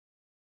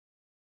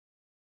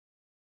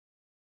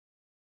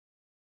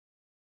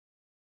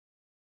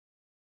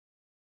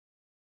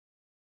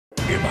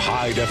in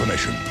high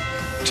definition.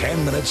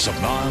 10 minutes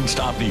of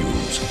non-stop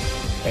news.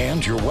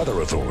 And your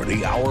weather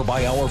authority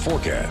hour-by-hour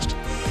forecast.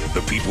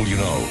 The people you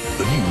know,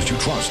 the news you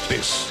trust.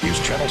 This is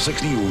Channel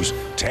 6 News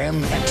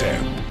 10 at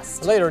 10.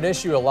 Later, an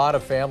issue a lot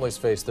of families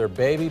face, their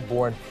baby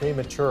born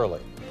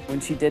prematurely. When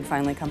she did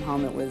finally come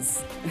home, it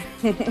was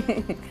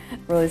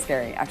really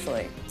scary,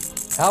 actually.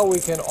 How we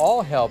can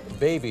all help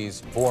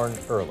babies born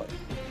early.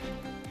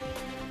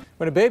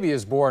 When a baby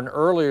is born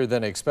earlier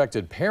than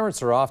expected,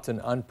 parents are often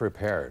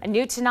unprepared.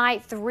 New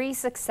tonight, 3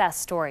 success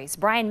stories.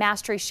 Brian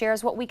Mastery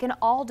shares what we can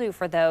all do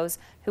for those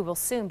who will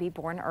soon be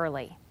born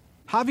early.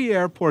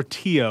 Javier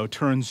Portillo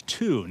turns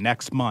 2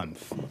 next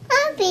month.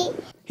 Happy.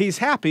 He's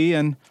happy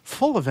and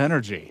full of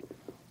energy.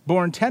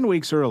 Born 10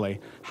 weeks early,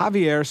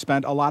 Javier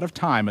spent a lot of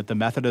time at the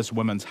Methodist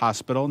Women's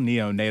Hospital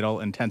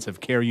Neonatal Intensive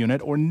Care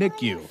Unit, or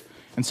NICU,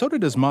 and so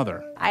did his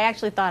mother. I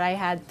actually thought I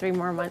had 3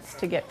 more months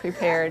to get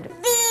prepared.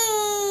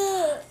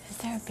 Is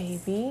there a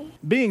baby?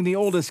 Being the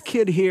oldest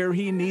kid here,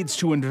 he needs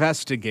to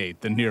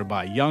investigate the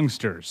nearby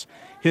youngsters.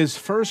 His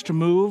first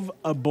move,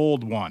 a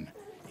bold one.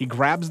 He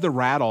grabs the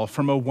rattle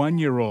from a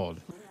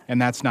 1-year-old.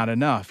 And that's not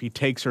enough. He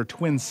takes her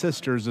twin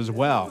sisters as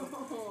well.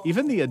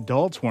 Even the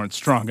adults weren't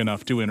strong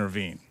enough to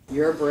intervene.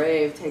 You're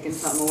brave, taking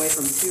something away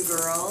from 2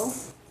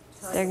 girls.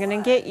 They're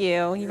gonna get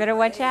you. You better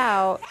watch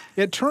out.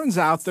 It turns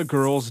out the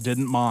girls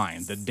didn't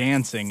mind. The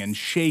dancing and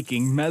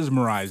shaking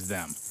mesmerized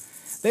them.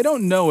 They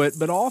don't know it,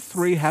 but all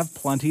 3 have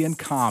plenty in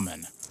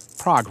common: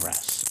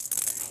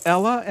 progress.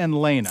 Ella and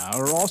Lana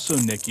are also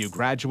NICU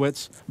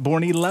graduates,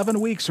 born 11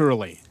 weeks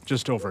early,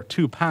 just over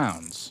 2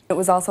 pounds. It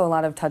was also a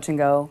lot of touch and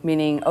go,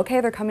 meaning, okay,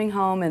 they're coming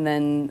home, and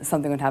then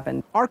something would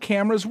happen. Our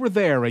cameras were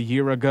there a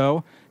year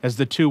ago. As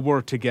the 2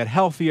 worked to get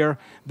healthier,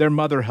 their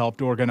mother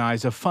helped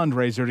organize a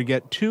fundraiser to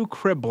get 2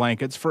 crib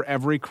blankets for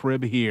every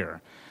crib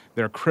here.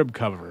 Their crib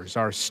covers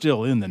are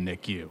still in the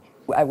NICU.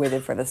 I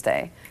waited for this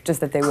day, just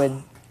that they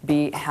would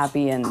be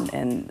happy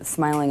and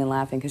smiling and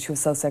laughing because she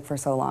was so sick for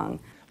so long.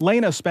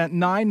 Lana spent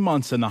 9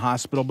 months in the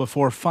hospital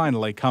before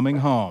finally coming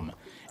home.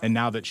 And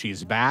now that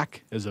she's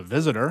back as a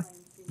visitor,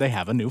 they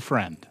have a new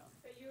friend.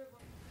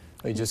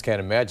 You just can't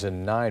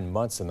imagine 9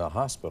 months in the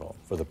hospital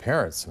for the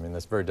parents. I mean,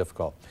 that's very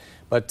difficult.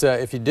 But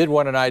if you did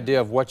want an idea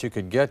of what you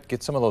could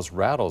get some of those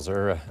rattles.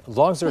 Or as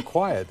long as they're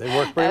quiet, they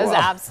work pretty well. That was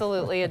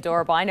absolutely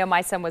adorable. I know my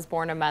son was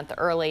born a month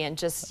early, and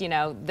just, you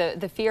know,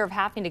 the fear of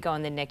having to go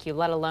in the NICU,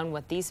 let alone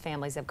what these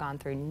families have gone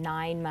through,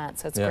 9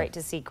 months. So it's great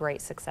to see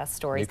great success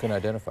stories. You can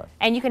identify.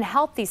 And you can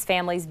help these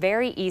families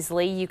very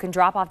easily. You can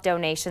drop off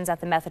donations at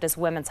the Methodist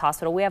Women's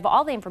Hospital. We have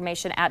all the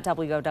information at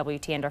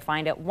WOWTN to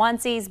find it.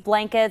 Onesies,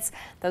 blankets,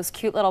 those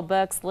cute little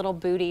books, little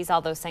booties,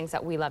 all those things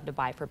that we love to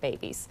buy for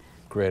babies.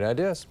 Great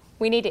ideas.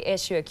 We need to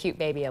issue a cute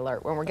baby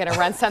alert when we're going to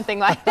run something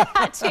like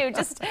that too,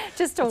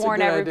 just to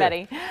warn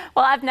everybody.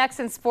 Well, up next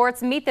in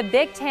sports, meet the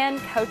Big Ten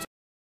coach.